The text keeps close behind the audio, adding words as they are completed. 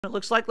it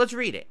looks like. Let's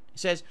read it. It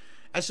says,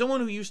 as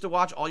someone who used to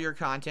watch all your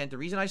content, the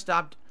reason I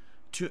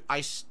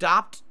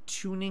stopped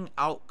tuning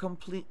out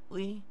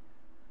completely.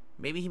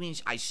 Maybe he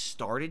means I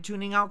started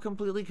tuning out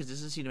completely, because this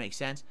doesn't seem to make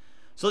sense.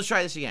 So let's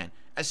try this again.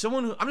 As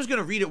someone who, I'm just going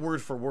to read it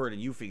word for word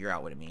and you figure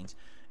out what it means.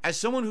 As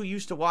someone who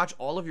used to watch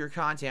all of your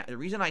content, the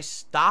reason I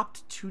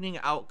stopped tuning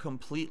out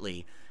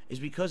completely is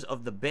because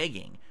of the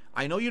begging.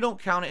 I know you don't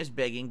count it as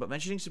begging, but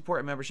mentioning support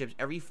and memberships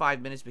every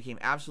 5 minutes became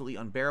absolutely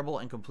unbearable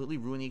and completely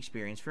ruined the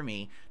experience for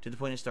me to the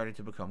point it started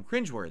to become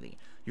cringeworthy.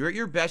 You're at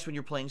your best when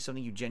you're playing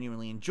something you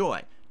genuinely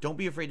enjoy. Don't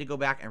be afraid to go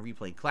back and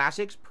replay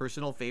classics,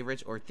 personal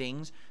favorites, or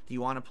things that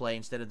you want to play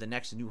instead of the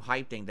next new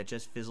hype thing that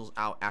just fizzles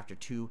out after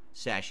 2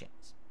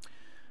 sessions.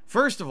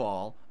 First of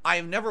all, I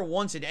have never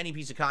once in any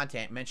piece of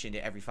content mentioned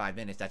it every 5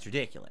 minutes. That's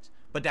ridiculous.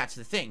 But that's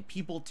the thing.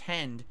 People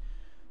tend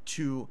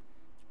to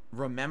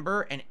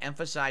remember and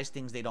emphasize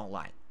things they don't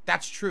like.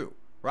 That's true,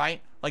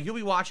 right? Like, you'll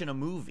be watching a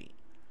movie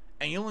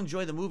and you'll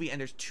enjoy the movie and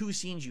there's 2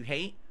 scenes you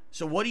hate.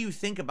 So what do you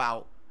think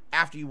about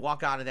after you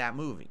walk out of that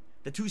movie?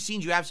 The 2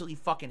 scenes you absolutely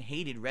fucking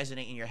hated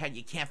resonate in your head.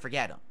 You can't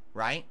forget them,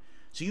 right?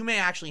 So you may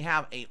actually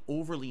have a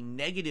overly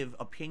negative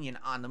opinion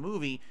on the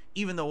movie,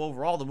 even though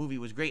overall the movie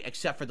was great,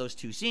 except for those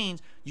 2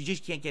 scenes. You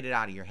just can't get it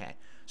out of your head.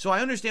 So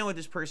I understand what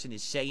this person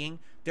is saying.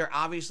 They're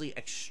obviously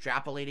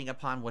extrapolating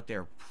upon what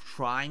they're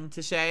trying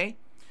to say.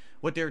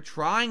 What they're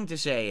trying to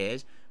say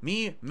is,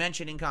 me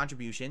mentioning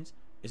contributions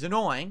is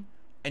annoying,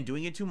 and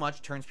doing it too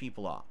much turns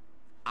people off.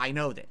 I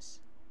know this.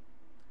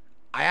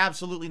 I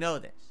absolutely know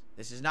this.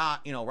 This is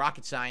not,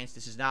 rocket science.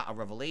 This is not a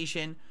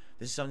revelation.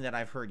 This is something that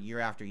I've heard year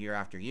after year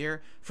after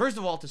year. First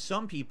of all, to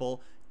some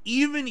people,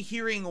 even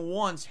hearing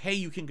once, hey,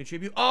 you can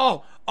contribute,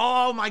 oh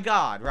my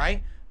God,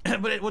 right?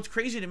 But what's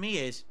crazy to me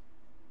is,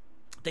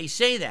 they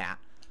say that,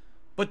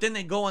 but then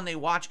they go and they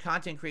watch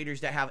content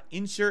creators that have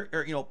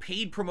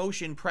paid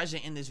promotion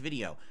present in this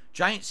video.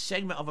 Giant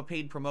segment of a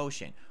paid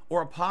promotion.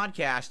 Or a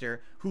podcaster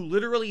who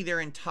literally their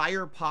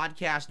entire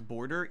podcast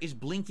border is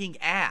blinking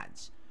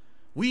ads.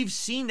 We've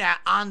seen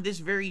that on this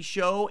very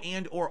show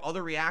and or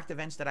other React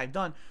events that I've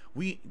done.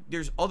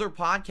 There's other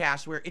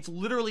podcasts where it's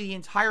literally the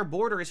entire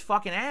border is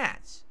fucking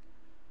ads.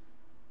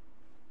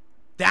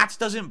 That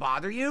doesn't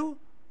bother you?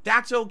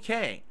 That's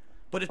okay.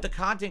 But if the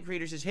content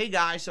creator says, hey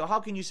guys, so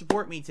how can you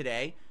support me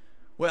today?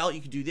 Well,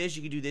 you could do this,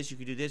 you could do this, you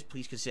could do this,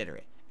 please consider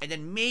it. And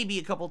then maybe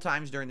a couple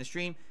times during the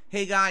stream,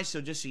 hey guys, so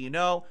just so you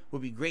know,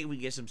 would be great if we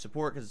get some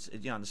support because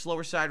it's on the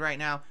slower side right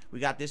now. We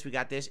got this, we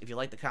got this. If you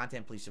like the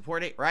content, please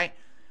support it, right?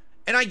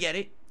 And I get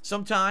it.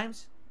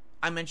 Sometimes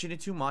I mention it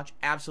too much.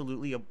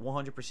 Absolutely,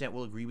 100%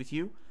 will agree with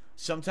you.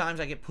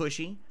 Sometimes I get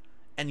pushy,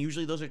 and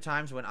usually those are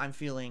times when I'm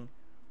feeling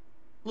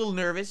a little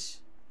nervous,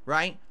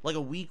 right? Like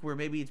a week where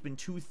maybe it's been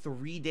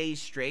 2-3 days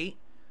straight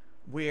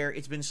where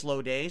it's been slow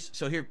days.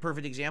 So here,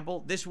 perfect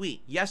example. This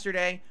week,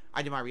 yesterday,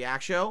 I did my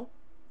React show,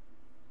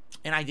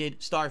 and I did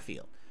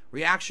DarkSydPhil.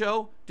 React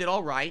show did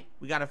all right.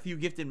 We got a few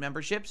gifted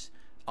memberships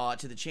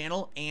to the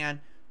channel, and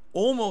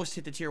almost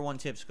hit the tier 1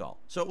 tips goal.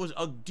 So it was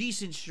a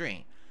decent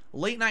stream.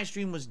 Late night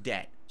stream was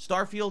dead.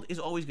 DarkSydPhil is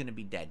always going to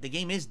be dead. The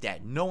game is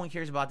dead. No one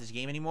cares about this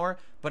game anymore,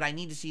 but I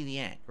need to see the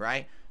end,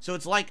 right? So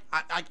it's like,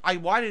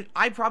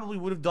 I probably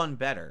would have done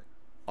better,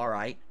 all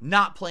right,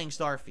 not playing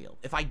DarkSydPhil.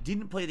 If I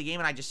didn't play the game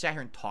and I just sat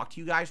here and talked to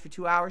you guys for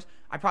 2 hours,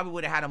 I probably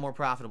would have had a more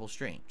profitable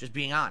stream, just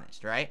being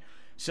honest, right?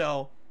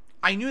 So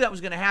I knew that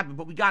was going to happen,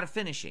 but we got to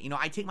finish it.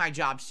 I take my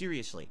job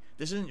seriously.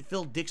 This isn't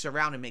Phil dicks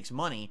around and makes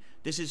money.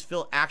 This is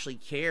Phil actually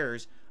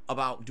cares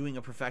about doing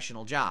a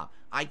professional job.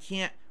 I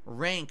can't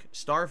rank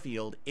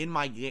DarkSydPhil in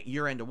my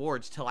year-end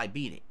awards till I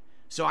beat it.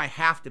 So I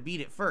have to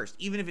beat it first.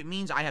 Even if it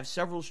means I have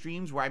several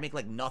streams where I make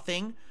like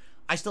nothing,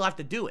 I still have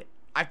to do it.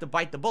 I have to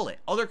bite the bullet.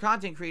 Other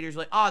content creators are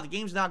like, oh, the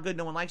game's not good,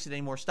 no one likes it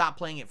anymore, stop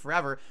playing it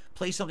forever,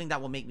 play something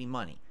that will make me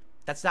money.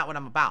 That's not what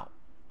I'm about,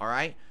 all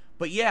right?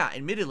 But yeah,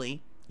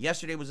 admittedly,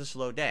 yesterday was a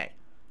slow day.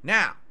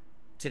 Now,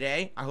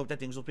 today, I hope that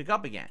things will pick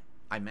up again.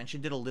 I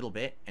mentioned it a little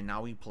bit, and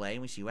now we play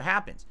and we see what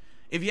happens.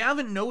 If you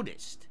haven't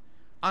noticed,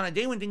 on a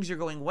day when things are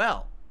going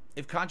well,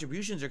 if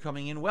contributions are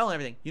coming in well and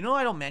everything,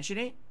 I don't mention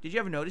it. Did you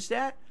ever notice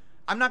that?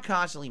 I'm not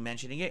constantly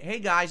mentioning it. Hey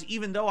guys,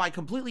 even though I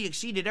completely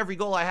exceeded every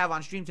goal I have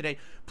on stream today,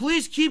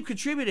 please keep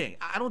contributing.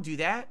 I don't do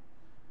that.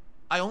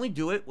 I only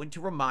do it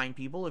to remind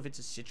people if it's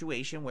a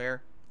situation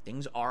where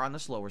things are on the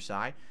slower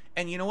side.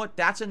 And you know what?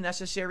 That's a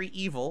necessary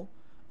evil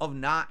of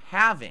not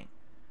having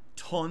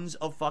tons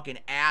of fucking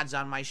ads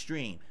on my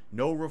stream.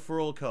 No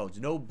referral codes,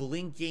 no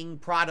blinking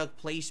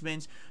product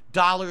placements,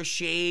 Dollar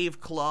Shave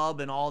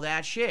Club and all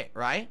that shit,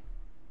 right?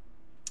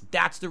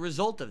 That's the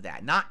result of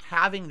that. Not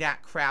having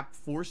that crap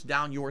forced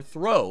down your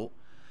throat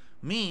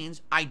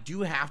means I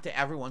do have to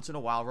every once in a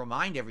while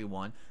remind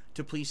everyone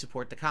to please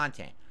support the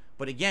content.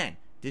 But again,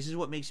 this is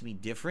what makes me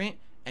different,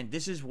 and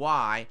this is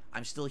why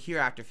I'm still here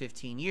after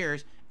 15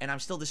 years, and I'm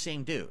still the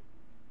same dude.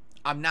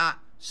 I'm not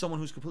someone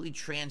who's completely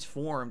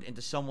transformed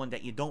into someone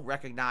that you don't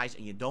recognize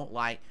and you don't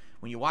like.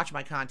 When you watch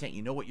my content,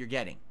 you know what you're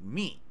getting.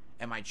 Me.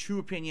 and my true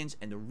opinions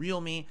and the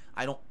real me.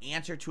 I don't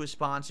answer to a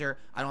sponsor.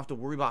 I don't have to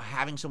worry about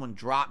having someone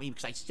drop me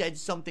because I said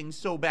something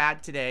so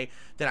bad today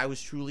that I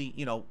was truly,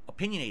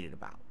 opinionated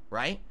about,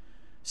 right?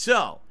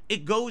 So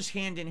it goes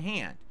hand in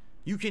hand.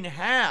 You can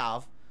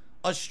have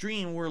a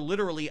stream where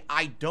literally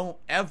I don't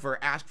ever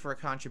ask for a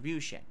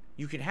contribution.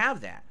 You can have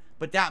that.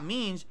 But that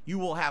means you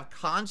will have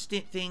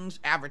constant things,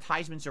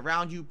 advertisements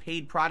around you,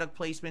 paid product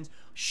placements,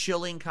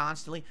 shilling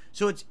constantly.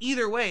 So it's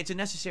either way, it's a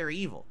necessary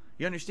evil.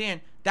 You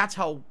understand? That's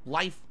how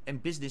life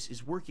and business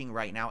is working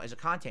right now as a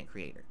content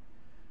creator.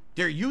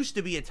 There used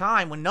to be a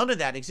time when none of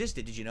that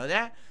existed. Did you know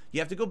that? You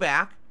have to go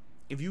back.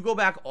 If you go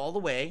back all the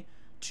way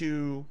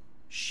to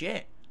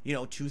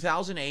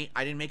 2008,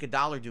 I didn't make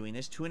 $1 doing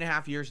this.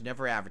 2.5 years,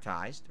 never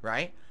advertised,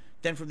 right?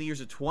 Then from the years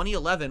of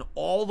 2011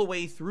 all the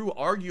way through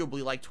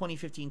arguably like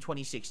 2015,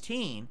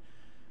 2016,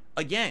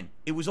 again,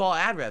 it was all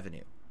ad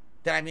revenue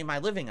that I made my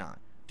living on.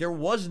 There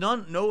was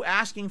no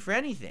asking for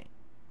anything.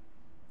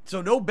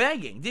 So no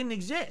begging, didn't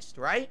exist,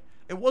 right?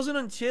 It wasn't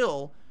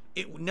until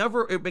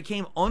it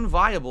became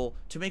unviable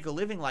to make a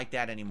living like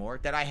that anymore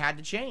that I had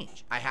to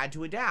change. I had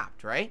to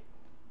adapt, right?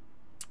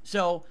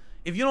 So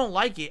if you don't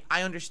like it,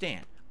 I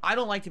understand. I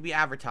don't like to be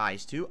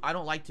advertised to. I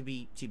don't like to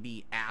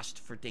be asked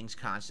for things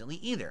constantly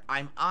either.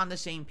 I'm on the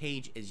same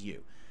page as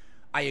you.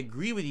 I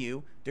agree with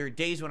you. There are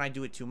days when I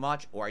do it too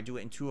much or I do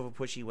it in too of a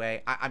pushy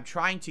way. I'm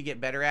trying to get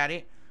better at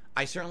it.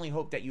 I certainly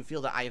hope that you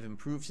feel that I have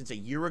improved since a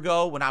year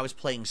ago when I was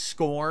playing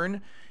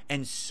Scorn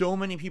and so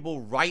many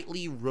people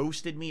rightly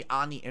roasted me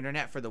on the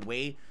internet for the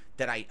way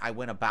that I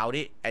went about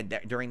it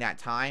during that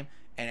time.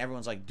 And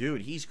everyone's like,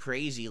 dude, he's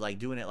crazy, like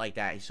doing it like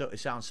that. It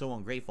sounds so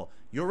ungrateful.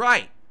 You're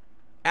right.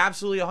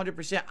 Absolutely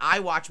 100%. I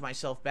watched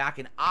myself back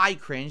and I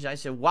cringed. I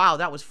said, wow,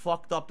 that was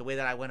fucked up the way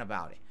that I went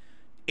about it.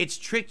 It's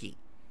tricky.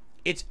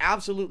 It's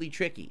absolutely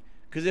tricky.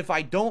 Because if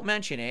I don't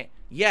mention it,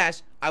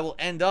 yes, I will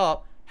end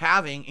up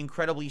having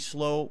incredibly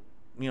slow,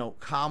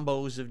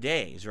 combos of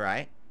days,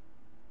 right?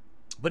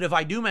 But if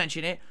I do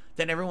mention it,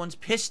 then everyone's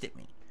pissed at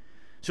me.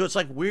 So it's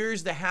like,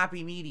 where's the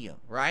happy medium,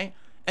 right?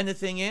 And the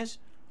thing is,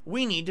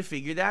 we need to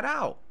figure that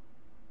out.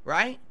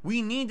 Right?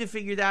 We need to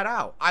figure that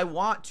out. I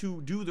want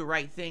to do the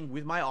right thing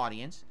with my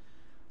audience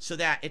so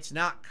that it's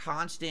not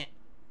constant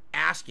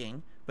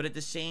asking, but at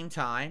the same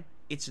time,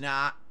 it's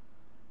not,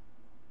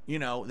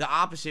 the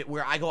opposite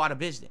where I go out of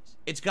business.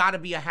 It's got to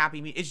be a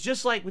happy medium. It's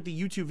just like with the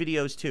YouTube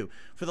videos too.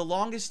 For the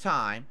longest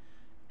time,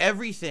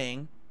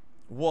 everything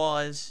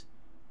was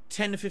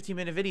 10 to 15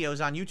 minute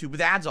videos on YouTube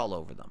with ads all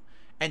over them.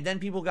 And then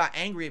people got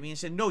angry at me and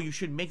said, no, you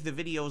should make the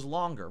videos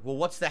longer. Well,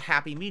 what's the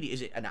happy medium?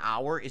 Is it an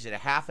hour? Is it a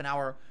half an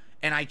hour?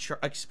 And I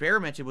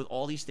experimented with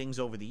all these things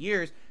over the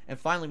years, and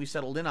finally we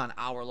settled in on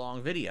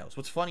hour-long videos.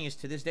 What's funny is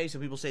to this day,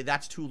 some people say,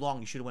 that's too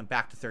long, you should have went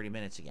back to 30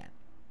 minutes again,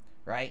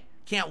 right?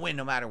 Can't win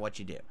no matter what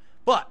you do.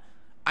 But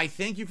I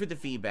thank you for the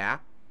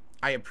feedback.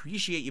 I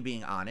appreciate you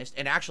being honest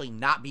and actually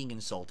not being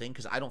insulting,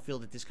 because I don't feel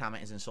that this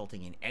comment is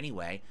insulting in any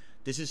way.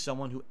 This is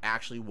someone who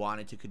actually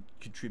wanted to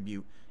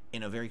contribute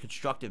in a very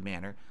constructive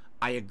manner.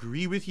 I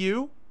agree with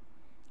you,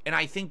 and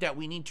I think that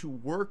we need to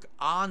work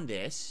on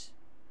this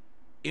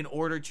in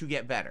order to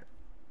get better.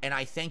 And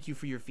I thank you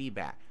for your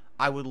feedback.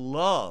 I would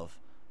love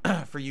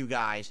for you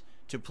guys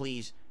to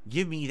please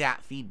give me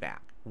that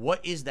feedback.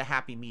 What is the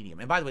happy medium?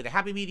 And by the way, the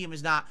happy medium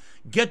is not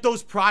get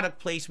those product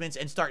placements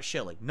and start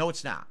shilling. No,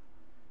 it's not.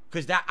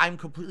 Because I'm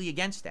completely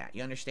against that.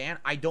 You understand?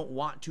 I don't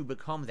want to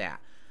become that.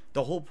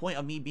 The whole point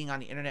of me being on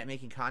the internet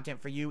making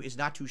content for you is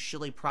not to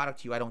shill a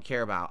product to you I don't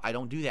care about. I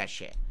don't do that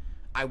shit.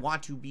 I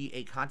want to be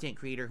a content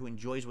creator who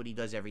enjoys what he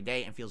does every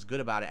day and feels good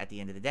about it at the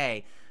end of the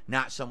day,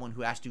 not someone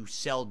who has to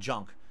sell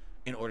junk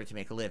in order to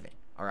make a living,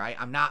 all right?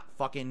 I'm not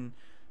fucking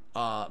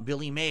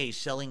Billy Mays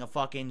selling a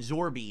fucking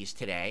Zorbies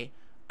today.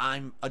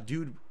 I'm a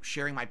dude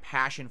sharing my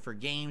passion for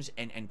games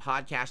and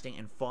podcasting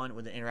and fun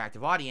with an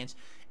interactive audience,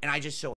 and I just so